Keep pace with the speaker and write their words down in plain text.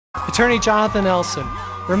Attorney Jonathan Elson,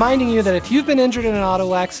 reminding you that if you've been injured in an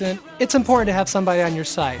auto accident, it's important to have somebody on your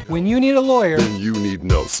side. When you need a lawyer, then you need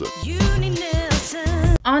Nelson.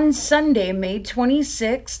 On Sunday, May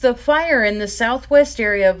 26, the fire in the southwest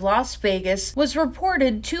area of Las Vegas was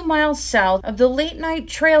reported 2 miles south of the Late Night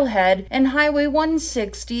Trailhead and Highway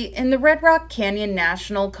 160 in the Red Rock Canyon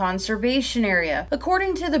National Conservation Area.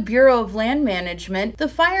 According to the Bureau of Land Management, the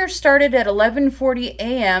fire started at 11:40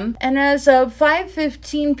 a.m. and as of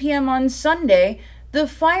 5:15 p.m. on Sunday, the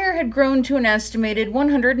fire had grown to an estimated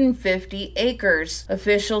 150 acres.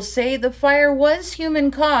 Officials say the fire was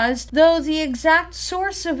human-caused, though the exact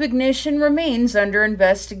source of ignition remains under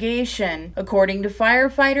investigation. According to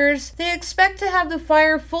firefighters, they expect to have the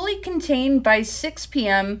fire fully contained by 6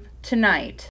 p.m. tonight.